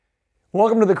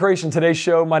Welcome to the Creation Today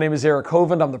show. My name is Eric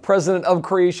Hovind. I'm the president of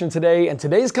Creation Today, and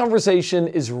today's conversation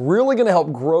is really going to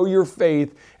help grow your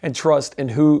faith and trust in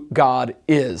who God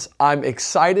is. I'm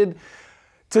excited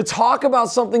to talk about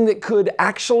something that could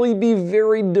actually be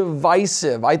very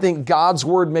divisive. I think God's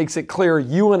Word makes it clear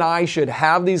you and I should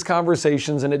have these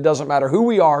conversations, and it doesn't matter who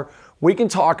we are, we can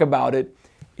talk about it.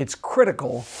 It's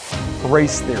critical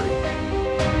race theory.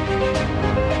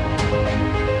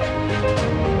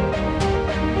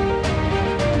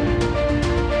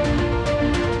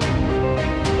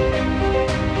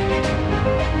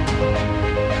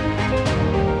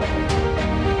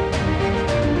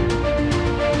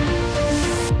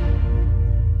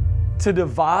 To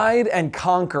divide and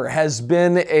conquer has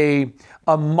been a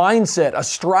mindset, a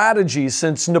strategy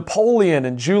since Napoleon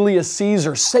and Julius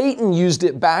Caesar. Satan used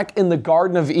it back in the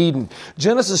Garden of Eden.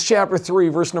 Genesis chapter 3,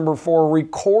 verse number 4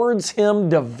 records him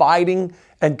dividing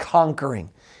and conquering.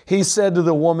 He said to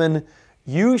the woman,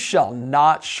 "You shall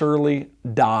not surely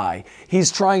die."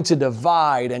 He's trying to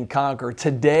divide and conquer.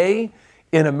 Today,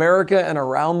 in America and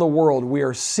around the world, we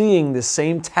are seeing the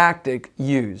same tactic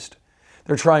used.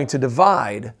 They're trying to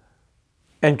divide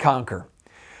and conquer.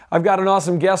 I've got an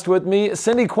awesome guest with me.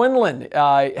 Cindy Quinlan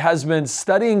has been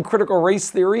studying critical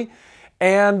race theory,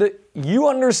 and you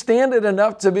understand it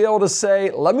enough to be able to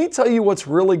say, let me tell you what's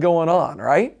really going on,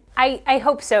 right? I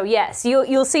hope so, yes.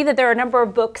 You'll see that there are a number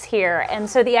of books here. And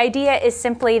so the idea is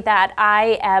simply that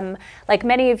I am, like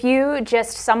many of you,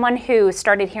 just someone who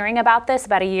started hearing about this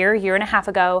about a year and a half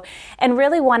ago, and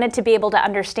really wanted to be able to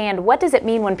understand, what does it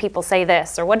mean when people say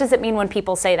this, or what does it mean when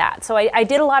people say that? So I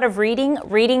did a lot of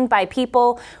reading by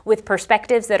people with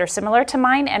perspectives that are similar to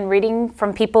mine, and reading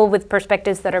from people with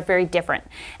perspectives that are very different.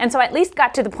 And so I at least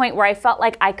got to the point where I felt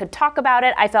like I could talk about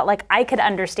it, I felt like I could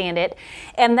understand it.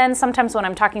 And then sometimes when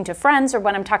I'm talking to friends or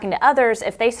when I'm talking to others,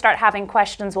 if they start having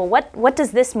questions, well, what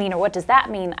does this mean or what does that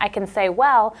mean? I can say,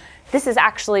 well, this is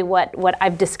actually what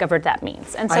I've discovered that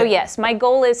means. And so yes, my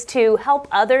goal is to help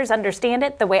others understand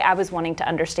it the way I was wanting to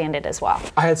understand it as well.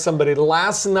 I had somebody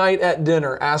last night at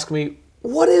dinner ask me,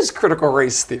 what is critical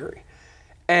race theory?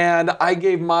 And I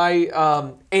gave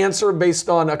my answer based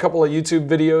on a couple of YouTube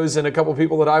videos and a couple of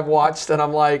people that I've watched, and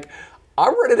I'm like,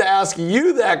 I'm ready to ask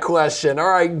you that question. All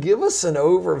right, give us an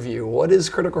overview. What is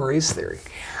critical race theory?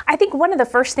 I think one of the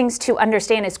first things to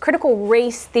understand is critical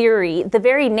race theory. The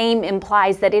very name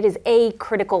implies that it is a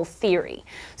critical theory.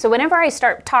 So whenever I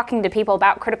start talking to people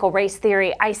about critical race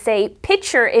theory, I say,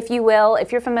 picture, if you will,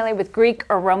 if you're familiar with Greek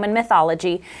or Roman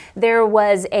mythology, there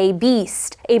was a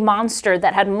beast, a monster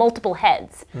that had multiple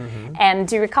heads. Mm-hmm. And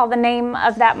do you recall the name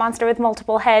of that monster with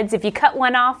multiple heads? If you cut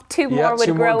one off, two more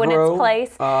would grow in its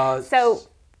place. So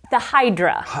the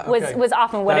Hydra was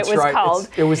often what it was called.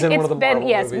 It was in one of the Marvel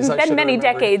movies. It's been many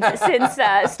decades since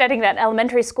studying that in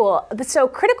elementary school. So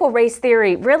critical race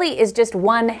theory really is just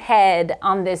one head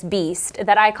on this beast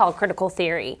that I call critical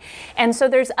theory. And so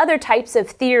there's other types of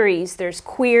theories. There's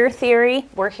queer theory.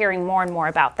 We're hearing more and more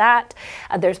about that.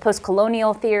 There's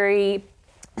post-colonial theory.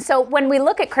 So when we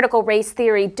look at critical race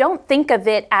theory, don't think of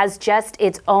it as just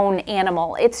its own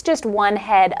animal. It's just one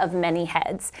head of many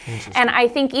heads. And I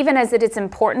think even as it's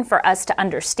important for us to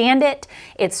understand it,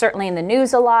 it's certainly in the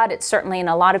news a lot, it's certainly in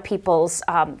a lot of people's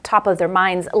top of their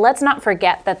minds, let's not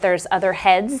forget that there's other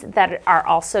heads that are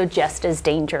also just as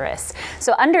dangerous.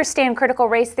 So understand critical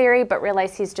race theory, but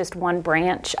realize he's just one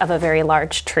branch of a very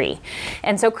large tree.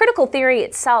 And so critical theory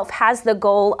itself has the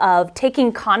goal of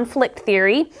taking conflict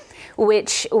theory,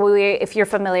 which, if you're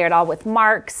familiar at all with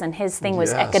Marx, and his thing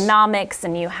was economics,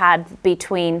 and you had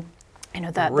between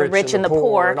the rich and the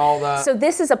poor. And all that. So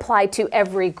this is applied to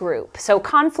every group. So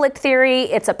conflict theory,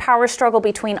 it's a power struggle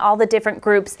between all the different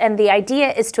groups, and the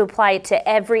idea is to apply it to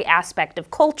every aspect of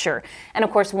culture. And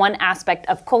of course, one aspect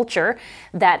of culture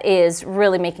that is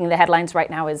really making the headlines right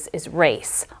now is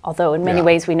race. Although in many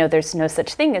ways we know there's no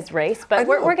such thing as race, but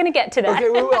we're going to get to that. Okay,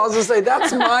 well, I was going to say,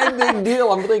 that's my big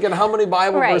deal. I'm thinking, how many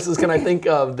Bible verses can I think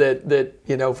of that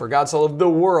for God so loved the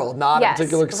world, not a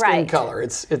particular skin color.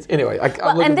 It's anyway.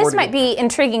 And this might be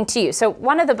intriguing to you. So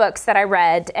one of the books that I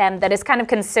read, and that is kind of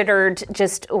considered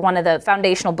just one of the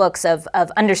foundational books of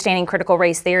understanding critical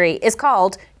race theory, is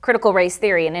called Critical Race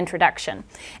Theory, an Introduction.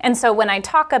 And so when I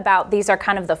talk about these are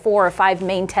kind of the 4 or 5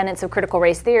 main tenets of critical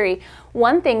race theory,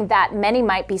 one thing that many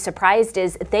might be surprised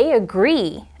is they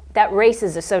agree that race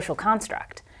is a social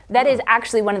construct. That is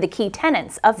actually one of the key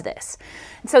tenets of this.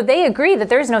 So they agree that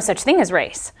there is no such thing as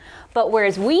race. But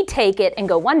whereas we take it and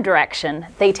go one direction,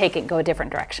 they take it and go a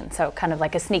different direction. So kind of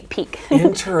like a sneak peek.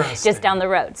 Interesting. Just down the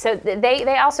road. So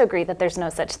they also agree that there's no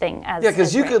such thing as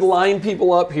because you could line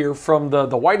people up here from the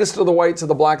whitest of the white to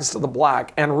the blackest of the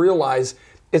black and realize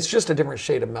it's just a different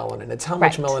shade of melanin. It's how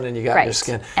much melanin you got in your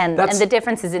skin. And the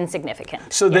difference is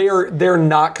insignificant. So they're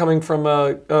not coming from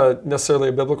necessarily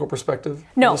a biblical perspective?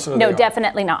 No,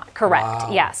 definitely not. Correct.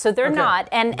 Wow. Yeah, so they're not.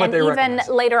 And even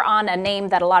later on, a name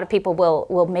that a lot of people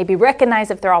will maybe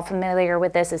recognize if they're all familiar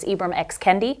with this is Ibram X.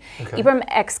 Kendi. Okay. Ibram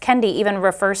X. Kendi even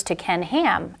refers to Ken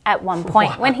Ham at one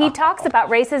point. When he talks about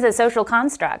race as a social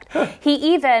construct, he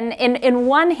even, in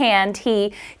one hand,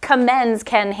 he commends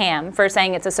Ken Ham for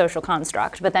saying it's a social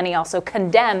construct, but then he also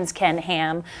condemns Ken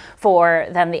Ham for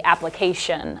then the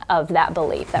application of that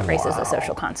belief that race is a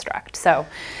social construct. So,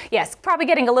 yes, probably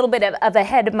getting a little bit of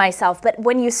ahead of myself, but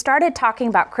when you started talking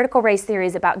about critical race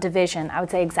theories about division, I would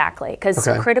say exactly, because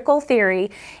critical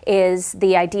theory is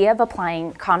the idea of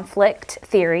applying conflict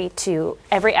theory to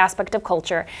every aspect of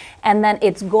culture, and then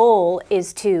its goal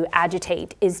is to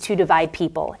agitate, is to divide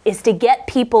people, is to get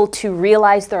people to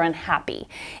realize they're unhappy.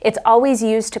 It's always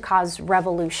used to cause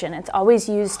revolution. It's always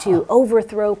used to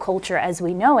overthrow culture as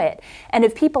we know it. And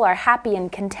if people are happy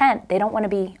and content, they don't want to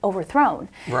be overthrown.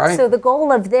 Right. So the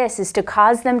goal of this is to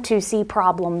cause them to see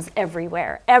problems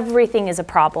everywhere. Everything is a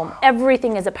problem.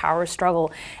 Everything is a power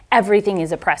struggle. Everything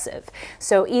is oppressive.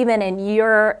 So even in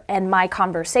your and my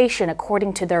conversation,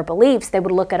 according to their beliefs, they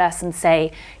would look at us and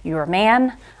say, you're a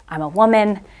man, I'm a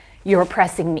woman, you're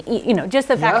oppressing me. You know, just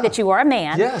the fact that you are a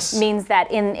man means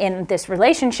that in this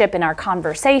relationship, in our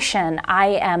conversation, I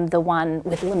am the one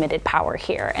with limited power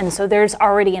here. And so there's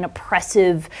already an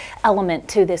oppressive element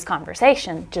to this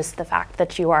conversation, just the fact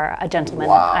that you are a gentleman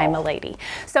and I'm a lady.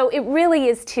 So it really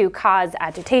is to cause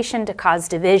agitation, to cause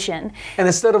division. And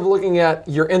instead of looking at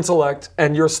your intellect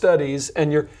and your studies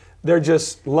and they're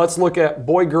just, let's look at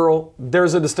boy, girl,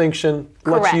 there's a distinction,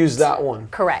 let's use that one.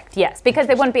 Correct, yes, because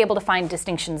they wouldn't be able to find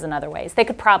distinctions in other ways. They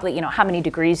could probably, how many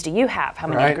degrees do you have? How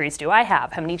many degrees do I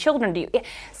have? How many children do you?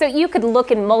 So you could look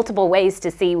in multiple ways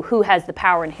to see who has the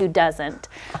power and who doesn't,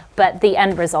 but the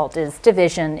end result is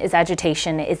division, is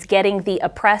agitation, is getting the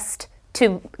oppressed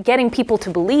to getting people to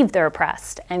believe they're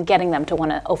oppressed and getting them to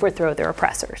want to overthrow their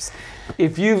oppressors.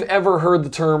 If you've ever heard the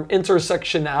term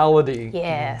intersectionality,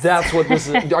 that's what this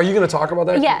is. Are you going to talk about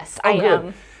that? Yes, I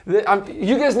am.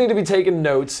 You guys need to be taking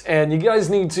notes, and you guys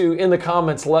need to, in the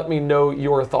comments, let me know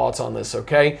your thoughts on this,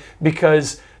 okay?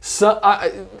 Because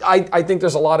I think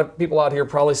there's a lot of people out here,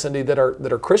 probably, Cindy, that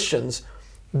are Christians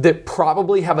that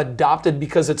probably have adopted,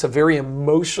 because it's a very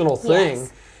emotional thing,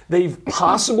 they've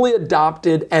possibly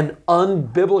adopted an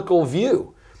unbiblical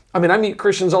view. I mean, I meet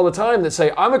Christians all the time that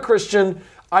say, I'm a Christian,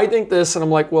 I think this, and I'm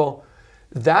like, well,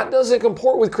 that doesn't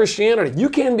comport with Christianity. You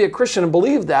can be a Christian and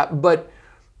believe that, but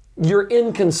you're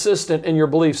inconsistent in your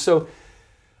beliefs. So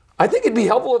I think it'd be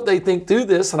helpful if they think through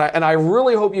this, and I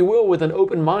really hope you will, with an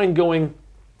open mind, going,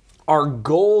 our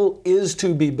goal is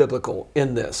to be biblical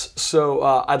in this. So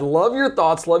I'd love your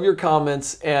thoughts, love your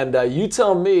comments, and you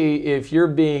tell me if you're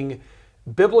being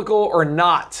biblical or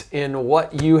not in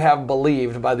what you have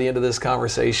believed by the end of this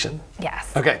conversation.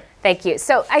 Yes. Okay. Thank you.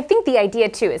 So I think the idea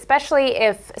too, especially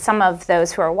if some of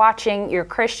those who are watching, you're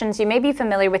Christians, you may be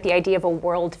familiar with the idea of a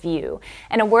worldview.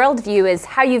 And a worldview is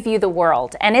how you view the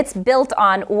world. And it's built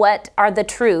on what are the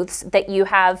truths that you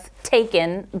have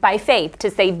taken by faith to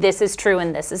say this is true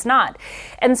and this is not.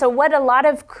 And so what a lot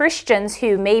of Christians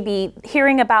who may be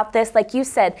hearing about this, like you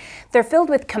said, they're filled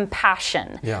with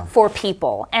compassion for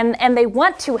people. And they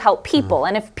want to help people.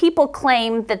 And if people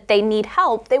claim that they need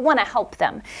help, they want to help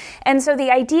them. And so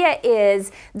the idea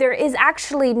is there is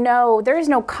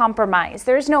no compromise.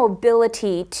 There is no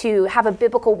ability to have a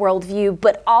biblical worldview,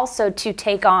 but also to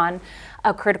take on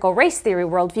a critical race theory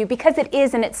worldview, because it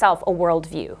is in itself a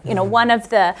worldview. You know, one of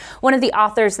the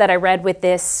authors that I read with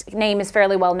this name is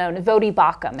fairly well known, Voddie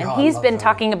Baucham, and he's been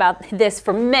talking about this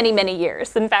for many, many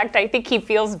years. In fact, I think he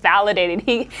feels validated.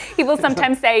 He will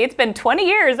sometimes say, it's been 20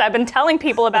 years I've been telling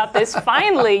people about this.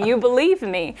 Finally, you believe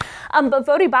me. But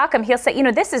Voddie Baucham, he'll say,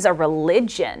 this is a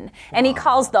religion, and he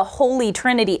calls the holy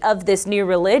trinity of this new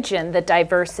religion the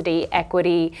diversity,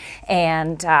 equity,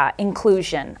 and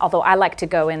inclusion. Although I like to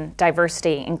go in diversity,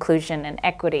 inclusion, and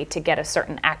equity to get a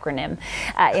certain acronym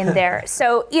in there.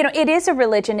 So, it is a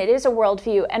religion, it is a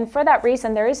worldview, and for that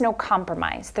reason, there is no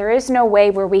compromise. There is no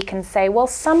way where we can say, well,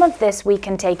 some of this we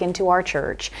can take into our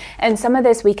church, and some of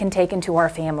this we can take into our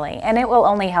family, and it will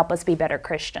only help us be better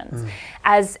Christians.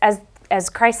 As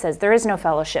Christ says, there is no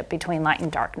fellowship between light and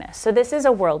darkness. So this is a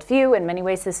worldview. In many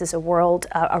ways, this is a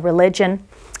religion.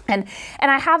 And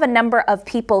I have a number of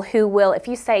people who will, if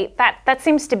you say that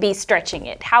seems to be stretching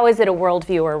it, how is it a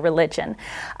worldview or religion?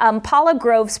 Paula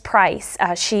Groves Price,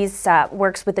 she's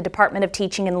works with the Department of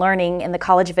Teaching and Learning in the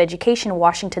College of Education at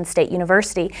Washington State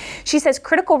University. She says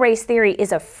critical race theory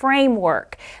is a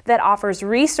framework that offers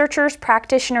researchers,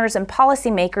 practitioners, and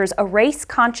policymakers a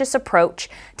race-conscious approach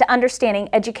to understanding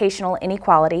educational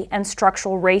inequality and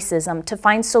structural racism to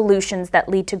find solutions that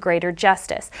lead to greater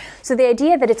justice. So the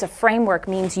idea that it's a framework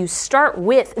means you start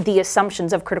with the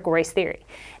assumptions of critical race theory,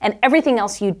 and everything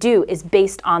else you do is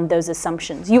based on those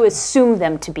assumptions. You assume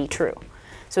them to be true.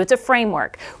 So it's a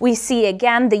framework. We see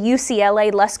again the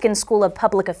UCLA Luskin School of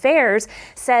Public Affairs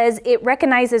says it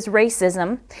recognizes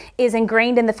racism is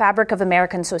ingrained in the fabric of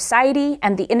American society,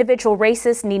 and the individual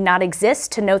racist need not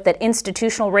exist to note that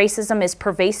institutional racism is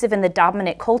pervasive in the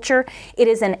dominant culture. It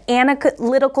is an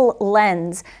analytical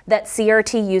lens that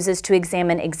CRT uses to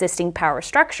examine existing power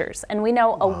structures. And we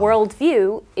know a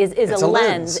worldview is a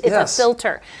lens, it's a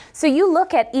filter. So you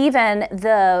look at even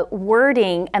the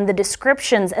wording and the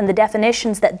descriptions and the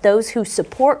definitions that those who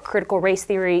support critical race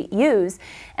theory use,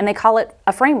 and they call it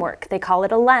a framework, they call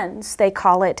it a lens, they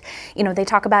call it, they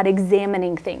talk about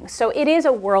examining things. So it is a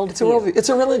worldview. It's a worldview. It's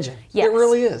a religion. Yes. It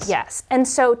really is. Yes. And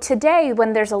so today,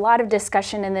 when there's a lot of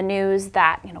discussion in the news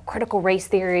that, critical race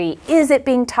theory, is it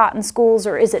being taught in schools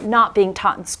or is it not being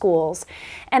taught in schools?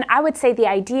 And I would say the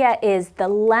idea is the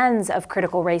lens of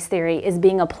critical race theory is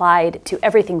being applied to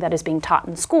everything that is being taught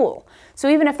in school. So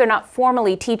even if they're not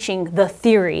formally teaching the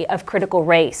theory of critical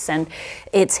race and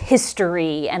its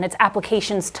history and its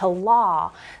applications to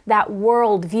law, that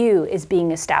worldview is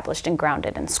being established and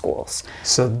grounded in schools.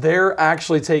 So they're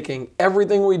actually taking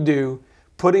everything we do,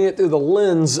 putting it through the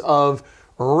lens of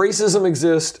racism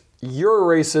exists,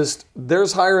 you're a racist,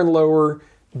 there's higher and lower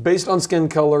based on skin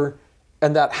color,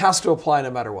 and that has to apply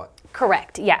no matter what.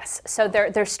 Correct, yes. So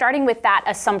they're starting with that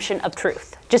assumption of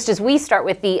truth, just as we start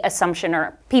with the assumption,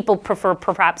 or people prefer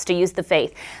perhaps to use the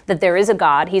faith, that there is a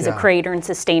God, he's a creator and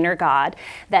sustainer God,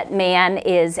 that man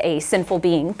is a sinful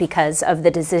being because of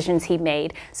the decisions he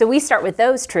made. So we start with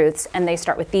those truths, and they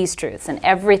start with these truths, and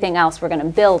everything else we're going to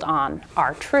build on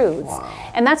our truths.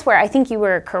 Wow. And that's where I think you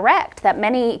were correct, that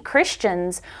many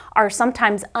Christians are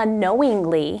sometimes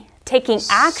unknowingly taking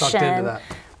action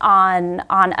on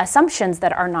assumptions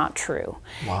that are not true.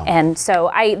 Wow. And so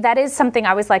that is something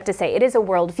I always like to say. It is a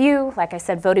worldview. Like I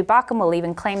said, Voddie Baucham will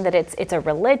even claim that it's a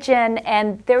religion,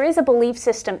 and there is a belief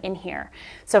system in here.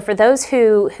 So for those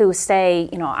who say,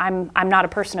 I'm not a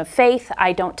person of faith,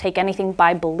 I don't take anything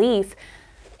by belief,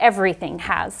 everything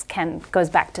goes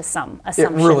back to some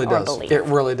assumption or belief. It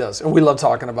really does. And we love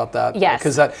talking about that. Yes.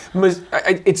 Because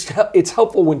it's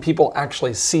helpful when people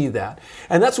actually see that.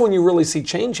 And that's when you really see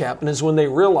change happen, is when they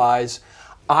realize,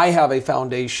 I have a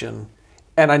foundation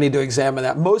and I need to examine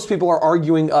that. Most people are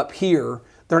arguing up here.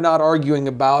 They're not arguing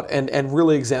about and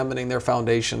really examining their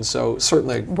foundation. So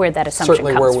certainly where that assumption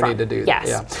certainly comes where we from. need to do yes.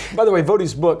 that. Yeah. By the way,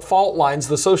 Voddie's book, Fault Lines,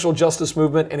 The Social Justice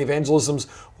Movement and Evangelism's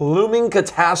Looming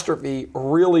Catastrophe,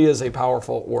 really is a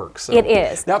powerful work. So it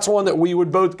is. That's one that we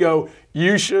would both go,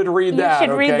 you should read that. You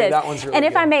should read this. That one's really and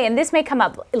if good. I may, and this may come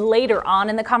up later on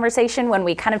in the conversation when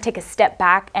we kind of take a step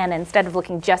back, and instead of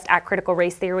looking just at critical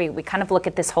race theory, we kind of look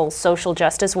at this whole social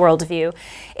justice worldview.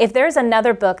 If there's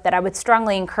another book that I would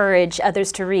strongly encourage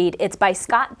others to read, it's by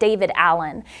Scott David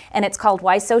Allen, and it's called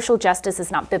Why Social Justice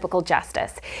is Not Biblical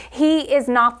Justice. He is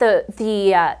not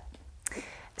the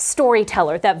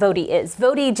storyteller that Voddie is.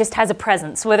 Voddie just has a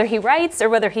presence, whether he writes or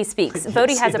whether he speaks. Yes,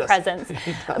 Voddie has a presence.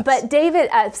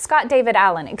 But Scott David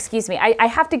Allen, I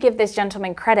have to give this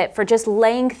gentleman credit for just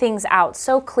laying things out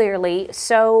so clearly,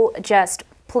 so just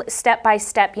step by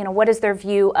step, what is their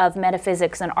view of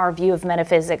metaphysics and our view of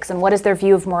metaphysics, and what is their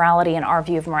view of morality and our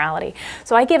view of morality.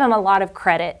 So I give him a lot of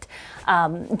credit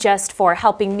just for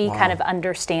helping me kind of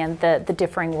understand the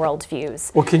differing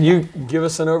worldviews. Well, can you give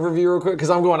us an overview real quick? Because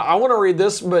I want to read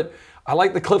this, but I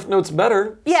like the Cliff Notes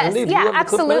better. Yes, Cindy, do you have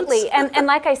absolutely. The Cliff Notes? And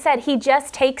like I said, he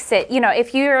just takes it,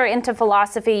 if you're into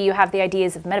philosophy, you have the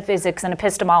ideas of metaphysics and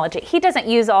epistemology. He doesn't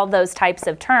use all those types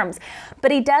of terms,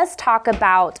 but he does talk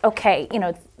about,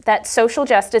 that social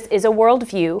justice is a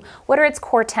worldview. What are its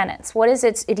core tenets? What is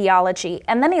its ideology?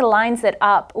 And then he lines it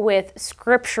up with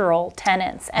scriptural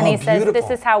tenets. And he says, beautiful.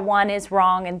 this is how one is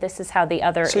wrong and this is how the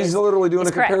other is. So he's literally doing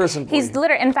a comparison for you.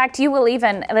 In fact, you will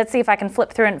even, let's see if I can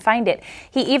flip through and find it.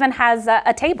 He even has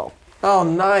a table. Oh,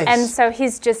 nice. And so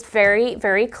he's just very,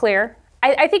 very clear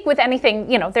I think with anything,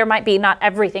 there might be not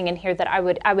everything in here that I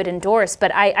would endorse,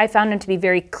 but I found him to be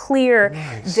very clear,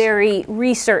 very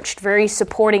researched, very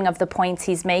supporting of the points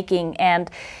he's making. And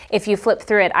if you flip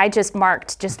through it, I just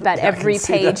marked just about every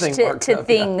page to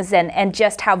things and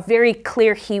just how very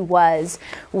clear he was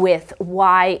with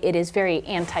why it is very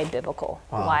anti-biblical.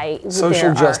 Wow. Why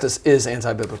social justice is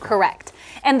anti-biblical. Correct.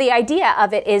 And the idea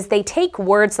of it is they take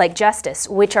words like justice,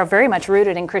 which are very much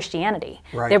rooted in Christianity.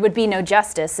 Right. There would be no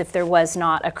justice if there was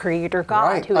not a creator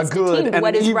God who is a good the and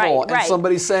what an is evil, right. and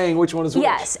somebody saying which one is which.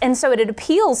 Yes, and so it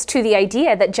appeals to the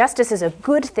idea that justice is a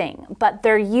good thing, but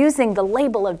they're using the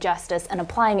label of justice and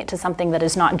applying it to something that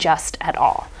is not just at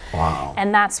all. Wow.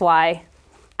 And that's why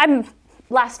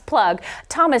last plug,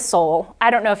 Thomas Sowell, I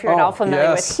don't know if you're at all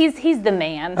familiar with, he's the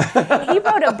man. He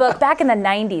wrote a book back in the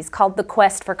 90s called The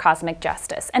Quest for Cosmic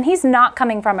Justice. And he's not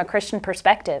coming from a Christian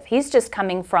perspective. He's just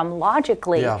coming from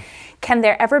logically, can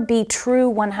there ever be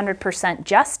true 100%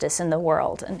 justice in the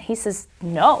world? And he says,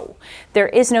 no, there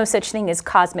is no such thing as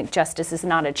cosmic justice is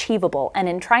not achievable. And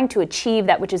in trying to achieve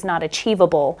that which is not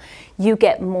achievable, you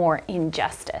get more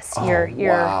injustice.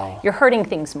 You're hurting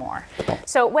things more.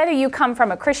 So whether you come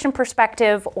from a Christian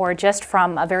perspective or just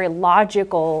from a very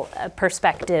logical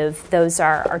perspective, those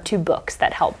are two books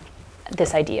that help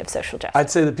this idea of social justice.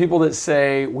 I'd say the people that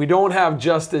say, we don't have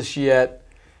justice yet,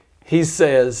 he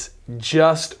says,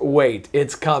 just wait,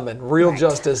 it's coming. Real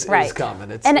justice is coming.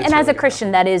 It's as really a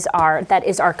Christian, that is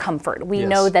our comfort. We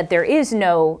know that there is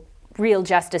no real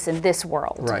justice in this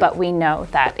world, but we know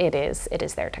that it is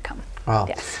there to come. Wow.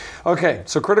 Yes. Okay,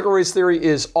 so critical race theory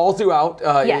is all throughout.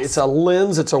 It's a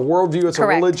lens, it's a worldview, it's a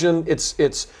religion.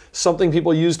 It's something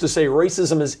people use to say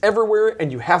racism is everywhere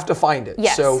and you have to find it.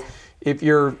 Yes. So if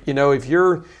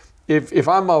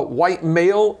I'm a white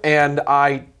male and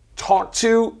I talk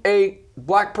to a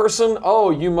black person,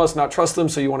 you must not trust them,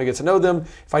 so you want to get to know them.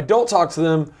 If I don't talk to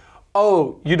them,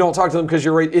 you don't talk to them because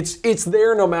you're right. It's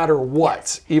there no matter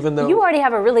what, even though... You already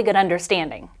have a really good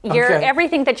understanding.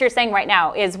 Everything that you're saying right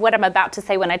now is what I'm about to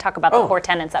say when I talk about the core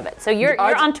tenets of it. So you're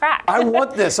on track. I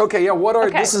want this. Okay,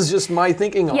 this is just my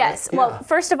thinking on it. Yes, well,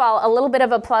 first of all, a little bit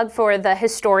of a plug for the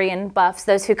historian buffs,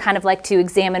 those who kind of like to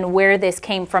examine where this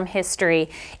came from history.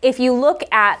 If you look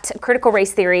at critical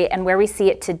race theory and where we see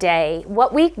it today,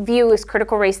 what we view as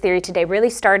critical race theory today really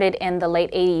started in the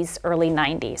late 80s, early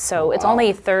 90s. So it's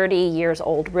only 30 years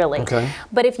old, really. Okay.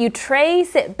 But if you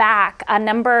trace it back,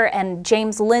 and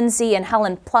James Lindsay and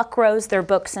Helen Pluckrose, their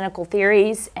book Cynical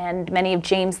Theories, and many of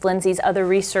James Lindsay's other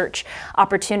research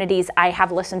opportunities I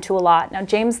have listened to a lot. Now,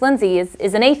 James Lindsay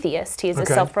is an atheist. He is a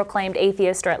self-proclaimed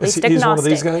atheist, or at least agnostic. He's one of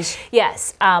these guys?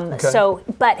 Yes.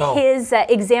 His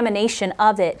examination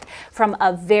of it from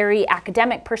a very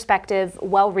academic perspective,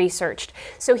 well-researched.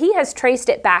 So he has traced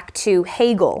it back to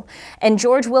Hegel. And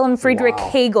George Wilhelm Friedrich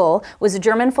Hegel was a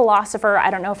German philosopher. I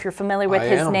don't know if you're familiar with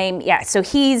his name. Yeah, so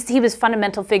he was a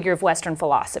fundamental figure of Western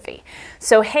philosophy.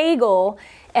 So Hegel,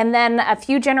 and then a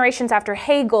few generations after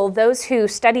Hegel, those who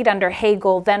studied under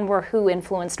Hegel then were who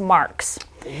influenced Marx.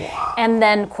 Wow. And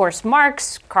then, of course,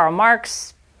 Karl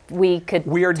Marx, we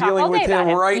are dealing with him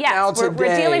right now today.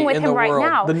 We're dealing with him right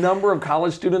now. The number of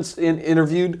college students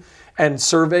interviewed and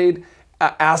surveyed,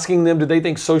 asking them, do they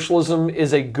think socialism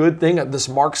is a good thing? This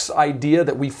Marx idea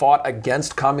that we fought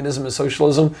against communism and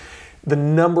socialism, the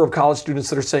number of college students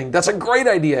that are saying that's a great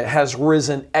idea has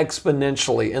risen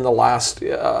exponentially in the last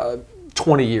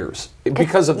 20 years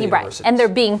because of the universities. And they're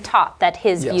being taught that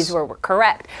his views were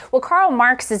correct. Well, Karl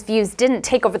Marx's views didn't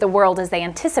take over the world as they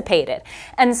anticipated.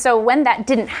 And so when that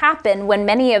didn't happen, when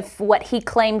many of what he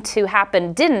claimed to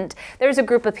happen didn't, there's a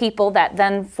group of people that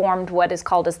then formed what is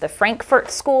called as the Frankfurt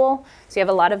School. So you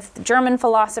have a lot of German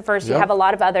philosophers, you have a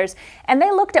lot of others, and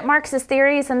they looked at Marx's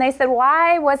theories and they said,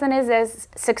 why wasn't it as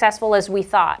successful as we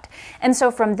thought? And so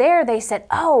from there they said,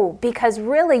 because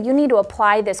really you need to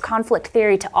apply this conflict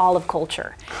theory to all of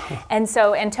culture. And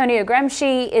so Antonio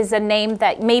Gramsci is a name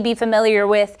that you may be familiar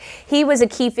with. He was a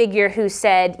key figure who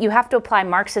said, you have to apply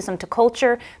Marxism to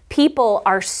culture. People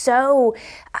are so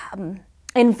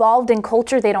involved in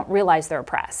culture, they don't realize they're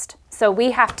oppressed. So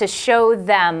we have to show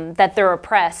them that they're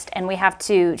oppressed, and we have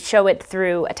to show it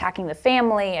through attacking the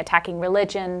family, attacking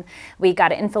religion. We got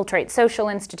to infiltrate social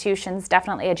institutions,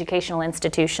 definitely educational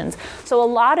institutions. So a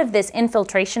lot of this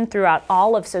infiltration throughout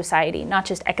all of society, not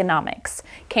just economics,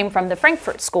 came from the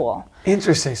Frankfurt School.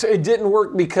 Interesting. So it didn't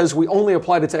work because we only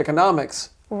applied it to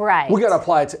economics, Right. We got to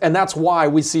apply it, and that's why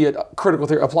we see it, critical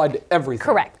theory, applied to everything.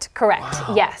 Correct.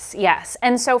 Wow. Yes.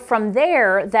 And so from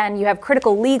there, then you have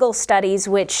critical legal studies,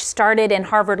 which started in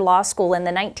Harvard Law School in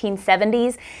the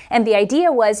 1970s. And the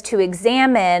idea was to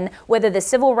examine whether the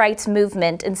civil rights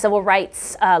movement and civil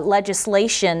rights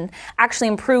legislation actually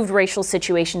improved racial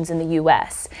situations in the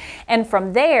U.S. And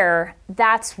from there,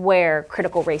 that's where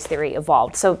critical race theory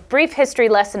evolved. So brief history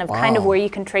lesson of kind of where you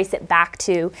can trace it back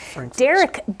to.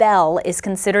 Derek Bell is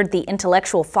considered the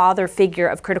intellectual father figure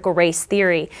of critical race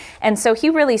theory. And so he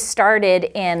really started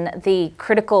in the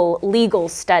critical legal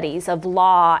studies of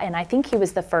law, and I think he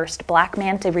was the first black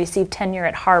man to receive tenure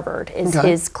at Harvard is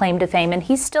his claim to fame, and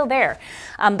he's still there.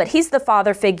 But he's the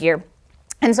father figure.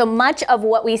 And so much of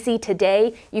what we see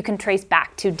today, you can trace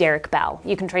back to Derek Bell.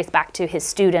 You can trace back to his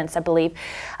students, I believe.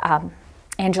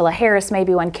 Angela Harris,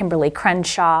 maybe one, Kimberly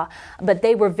Crenshaw, but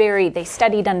they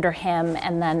studied under him,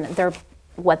 and then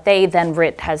what they then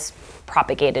writ has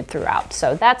propagated throughout.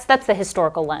 So that's the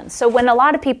historical lens. So when a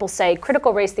lot of people say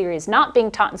critical race theory is not being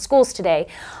taught in schools today,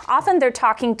 often they're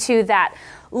talking to that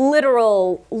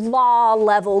literal law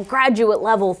level, graduate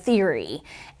level theory.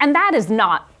 And that is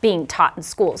not being taught in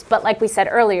schools. But like we said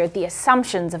earlier, the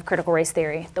assumptions of critical race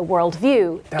theory, the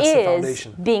worldview, is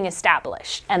being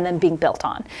established and then being built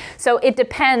on. So it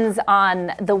depends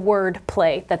on the word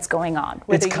play that's going on.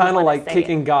 It's kind of like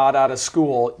kicking God out of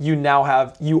school.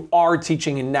 You are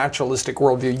teaching a naturalistic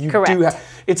worldview. Correct.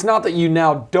 It's not that you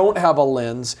now don't have a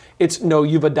lens. It's no,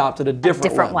 you've adopted a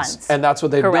different lens. And that's what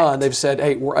they've done. They've said,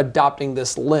 hey, we're adopting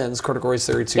this lens, critical race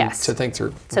theory, to think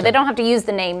through. So they don't have to use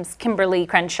the names Kimberly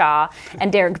Crenshaw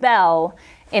and Derek Bell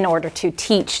in order to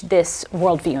teach this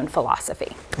worldview and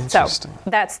philosophy. So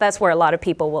that's where a lot of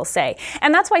people will say.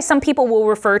 And that's why some people will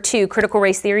refer to critical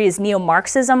race theory as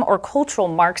neo-Marxism or cultural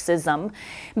Marxism,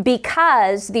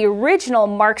 because the original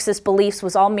Marxist beliefs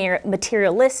was all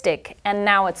materialistic, and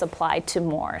now it's applied to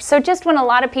more. So just when a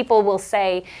lot of people will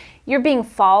say, you're being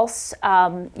false,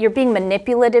 you're being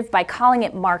manipulative by calling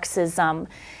it Marxism,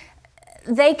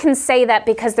 they can say that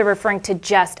because they're referring to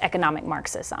just economic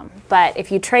Marxism. But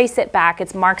if you trace it back,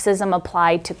 it's Marxism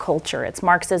applied to culture. It's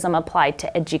Marxism applied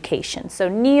to education. So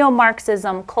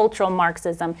neo-Marxism, cultural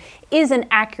Marxism is an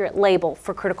accurate label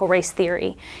for critical race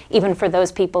theory, even for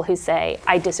those people who say,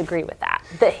 I disagree with that.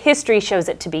 The history shows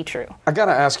it to be true. I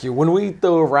gotta ask you, when we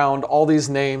throw around all these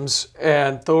names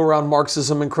and throw around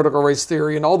Marxism and critical race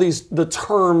theory and all the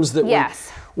terms that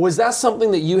was that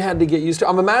something that you had to get used to?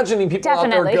 I'm imagining people out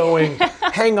there going,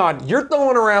 hang on, you're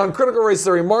throwing around critical race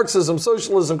theory, Marxism,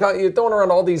 socialism, you're throwing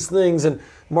around all these things, and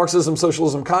Marxism,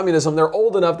 socialism, communism, they're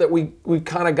old enough that we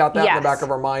kind of got that in the back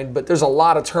of our mind, but there's a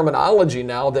lot of terminology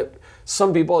now that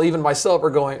some people, even myself, are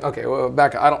going, okay, well,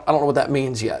 back, I don't know what that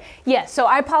means yet. Yes, so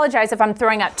I apologize if I'm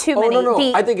throwing out too many.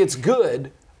 No, I think it's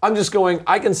good. I'm just going,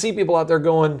 I can see people out there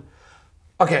going,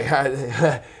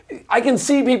 okay, I can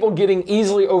see people getting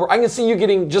I can see you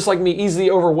getting, just like me, easily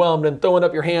overwhelmed and throwing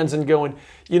up your hands and going,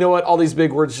 you know what, all these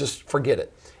big words, just forget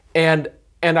it. And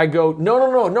I go,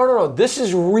 no, this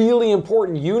is really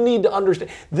important. You need to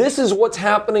understand. This is what's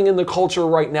happening in the culture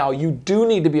right now. You do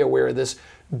need to be aware of this.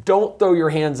 Don't throw your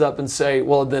hands up and say,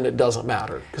 well, then it doesn't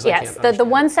matter. Yes, the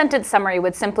one sentence summary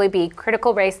would simply be,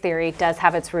 critical race theory does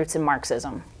have its roots in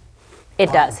Marxism.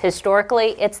 It does.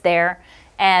 Historically, it's there.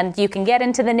 And you can get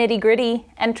into the nitty-gritty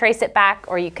and trace it back,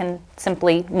 or you can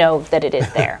simply know that it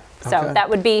is there. So that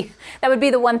would be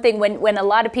the one thing when a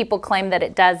lot of people claim that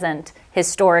it doesn't.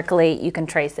 Historically, you can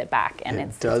trace it back, and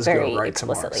it's very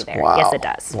explicitly there. Wow. Yes, it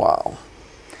does. Wow.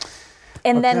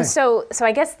 And then, so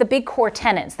I guess the big core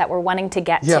tenets that we're wanting to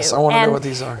get to. Yes, I want to know what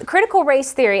these are. Critical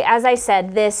race theory, as I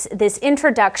said, this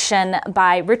introduction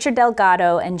by Richard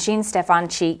Delgado and Jean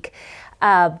Stefancic,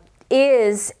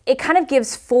 it kind of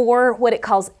gives 4 what it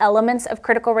calls elements of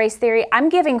critical race theory. I'm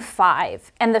giving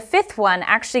 5, and the 5th one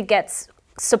actually gets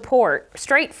support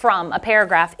straight from a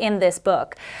paragraph in this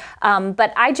book.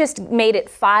 But I just made it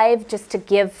 5 just to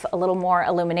give a little more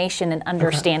illumination and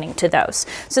understanding to those.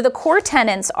 So the core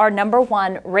tenets are, number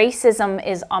 1, racism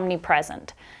is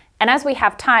omnipresent. And as we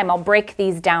have time, I'll break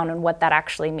these down and what that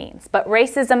actually means. But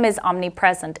racism is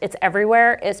omnipresent. It's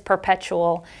everywhere, it's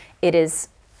perpetual,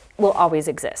 will always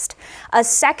exist. A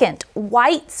second,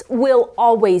 whites will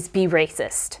always be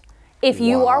racist. If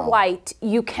you are white,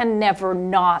 you can never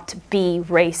not be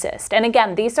racist. And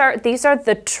again, these are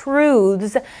the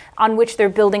truths on which they're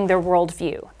building their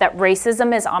worldview, that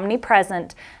racism is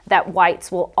omnipresent, that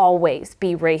whites will always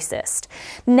be racist.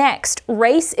 Next,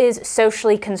 race is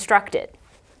socially constructed.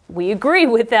 We agree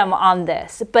with them on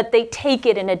this, but they take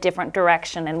it in a different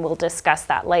direction, and we'll discuss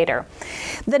that later.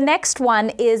 The next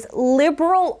one is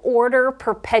liberal order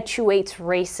perpetuates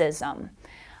racism.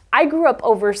 I grew up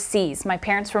overseas. My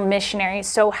parents were missionaries.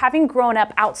 So having grown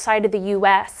up outside of the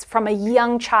U.S., from a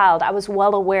young child, I was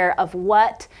well aware of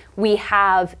what we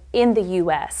have in the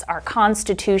U.S., our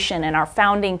Constitution and our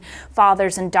founding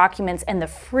fathers and documents and the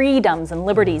freedoms and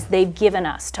liberties they've given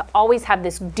us, to always have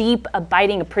this deep,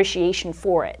 abiding appreciation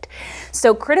for it.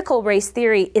 So critical race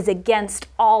theory is against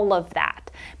all of that,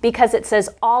 because it says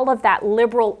all of that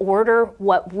liberal order,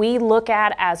 what we look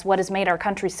at as what has made our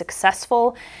country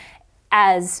successful,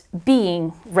 as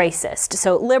being racist.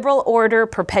 So liberal order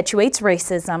perpetuates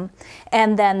racism.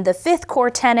 And then the fifth core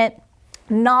tenet,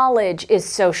 knowledge is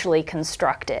socially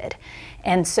constructed.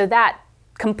 And so that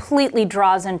completely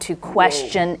draws into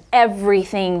question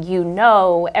everything you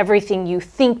know, everything you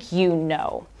think you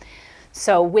know.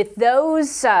 So with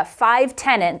those 5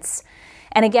 tenets,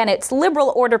 and again, it's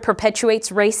liberal order perpetuates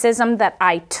racism that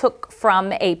I took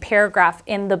from a paragraph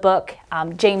in the book.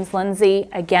 James Lindsay,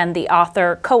 again, the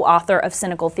co-author of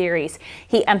Cynical Theories,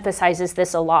 he emphasizes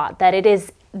this a lot, that it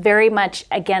is very much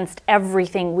against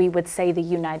everything we would say the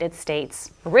United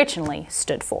States originally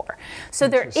stood for. So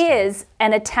there is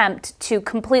an attempt to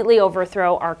completely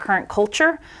overthrow our current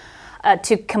culture,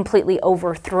 to completely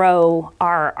overthrow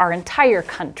our entire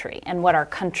country and what our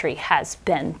country has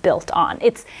been built on.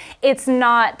 It's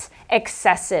not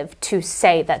excessive to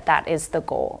say that that is the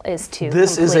goal, is to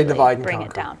This is a divide and bring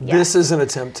conquer. it down. This is an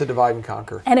attempt to divide and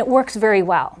conquer. And it works very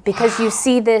well, because you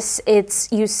see this,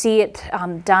 you see it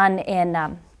done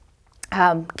in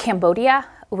Cambodia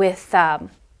with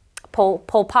Pol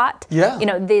Pot. Yeah. You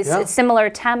know, these similar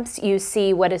attempts. You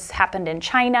see what has happened in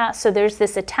China. So there's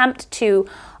this attempt to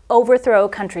overthrow a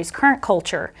country's current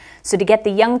culture, so to get the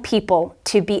young people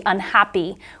to be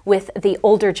unhappy with the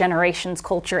older generation's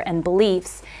culture and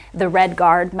beliefs. The Red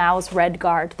Guard, Mao's Red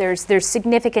Guard, there's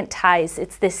significant ties.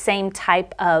 It's this same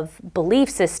type of belief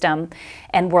system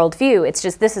and worldview. It's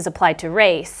just this is applied to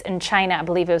race. In China, I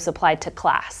believe it was applied to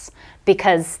class,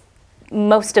 because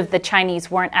most of the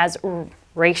Chinese weren't as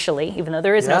racially, even though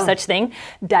there is no such thing,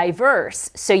 diverse.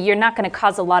 So you're not going to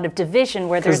cause a lot of division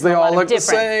where there's a lot of difference. Because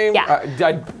they all look the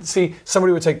same. Yeah. See,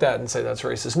 somebody would take that and say that's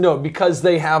racist. No, because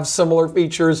they have similar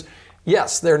features.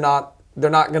 Yes, they're not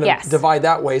going to divide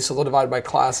that way, so they'll divide by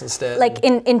class instead. Like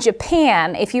in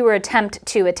Japan, if you were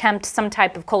attempt some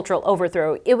type of cultural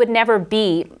overthrow, it would never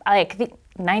be, like,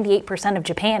 98% of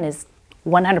Japan is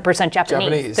 100%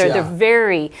 Japanese. They're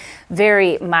very,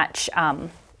 very much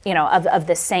of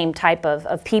the same type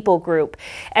of people group.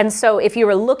 And so if you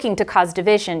were looking to cause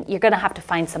division, you're going to have to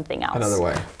find something else. Another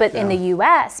way. But in the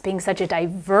U.S., being such a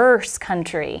diverse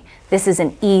country, this is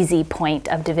an easy point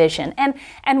of division. And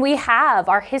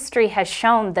our history has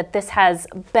shown that this has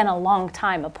been a long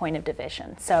time a point of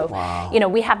division. So,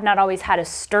 we have not always had a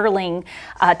sterling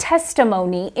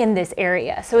testimony in this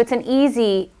area. So it's an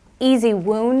easy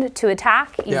wound to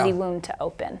attack, easy wound to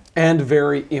open. And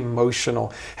very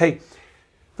emotional. Hey,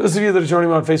 those of you that are joining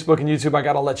me on Facebook and YouTube, I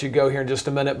got to let you go here in just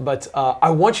a minute, but I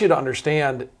want you to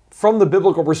understand from the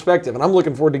biblical perspective, and I'm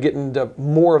looking forward to getting into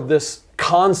more of this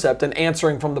concept and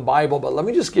answering from the Bible, but let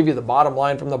me just give you the bottom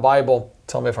line from the Bible.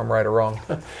 Tell me if I'm right or wrong.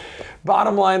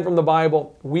 Bottom line from the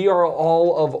Bible, we are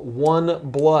all of one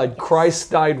blood.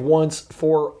 Christ died once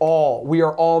for all. We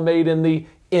are all made in the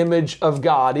image of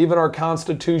God. Even our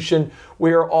Constitution,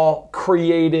 we are all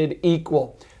created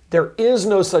equal. There is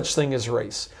no such thing as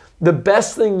race. The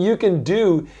best thing you can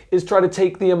do is try to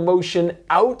take the emotion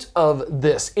out of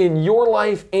this in your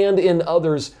life and in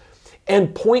others,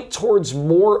 and point towards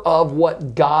more of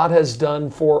what God has done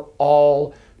for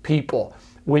all people.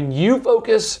 When you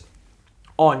focus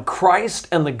on Christ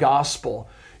and the gospel,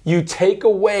 you take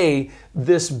away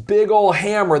this big old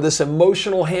hammer, this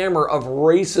emotional hammer of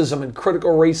racism and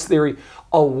critical race theory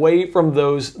away from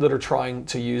those that are trying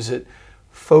to use it.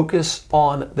 Focus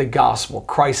on the gospel,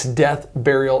 Christ's death,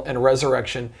 burial, and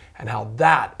resurrection, and how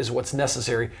that is what's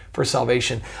necessary for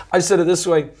salvation. I said it this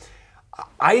way,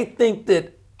 I think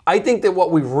that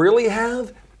what we really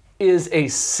have is a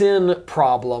sin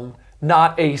problem,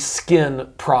 not a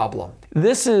skin problem.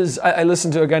 This is, I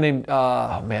listened to a guy named,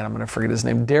 I'm going to forget his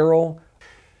name,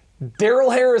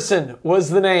 Daryl Harrison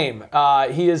was the name.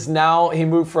 He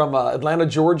moved from Atlanta,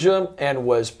 Georgia, and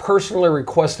was personally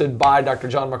requested by Dr.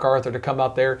 John MacArthur to come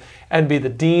out there and be the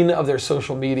dean of their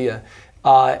social media.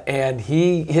 And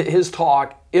his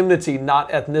talk, Enmity, Not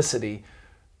Ethnicity,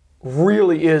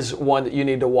 really is one that you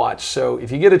need to watch. So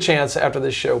if you get a chance after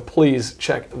this show, please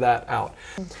check that out.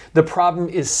 The problem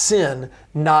is sin,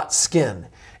 not skin.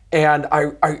 And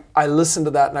I listened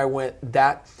to that and I went,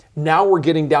 now we're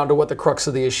getting down to what the crux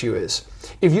of the issue is.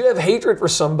 If you have hatred for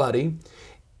somebody,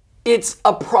 It's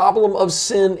a problem of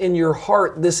sin in your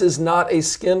heart. This is not a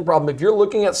skin problem. If you're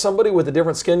looking at somebody with a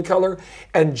different skin color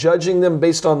and judging them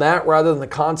based on that rather than the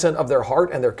content of their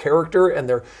heart and their character and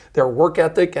their work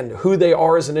ethic and who they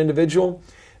are as an individual,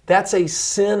 that's a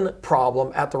sin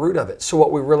problem at the root of it. So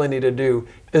what we really need to do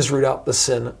is root out the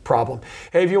sin problem.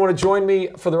 Hey, if you want to join me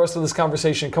for the rest of this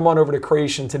conversation, come on over to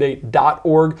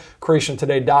creationtoday.org,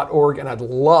 creationtoday.org, and I'd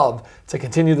love to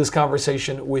continue this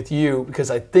conversation with you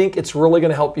because I think it's really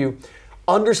going to help you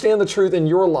understand the truth in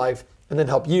your life and then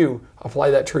help you apply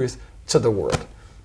that truth to the world.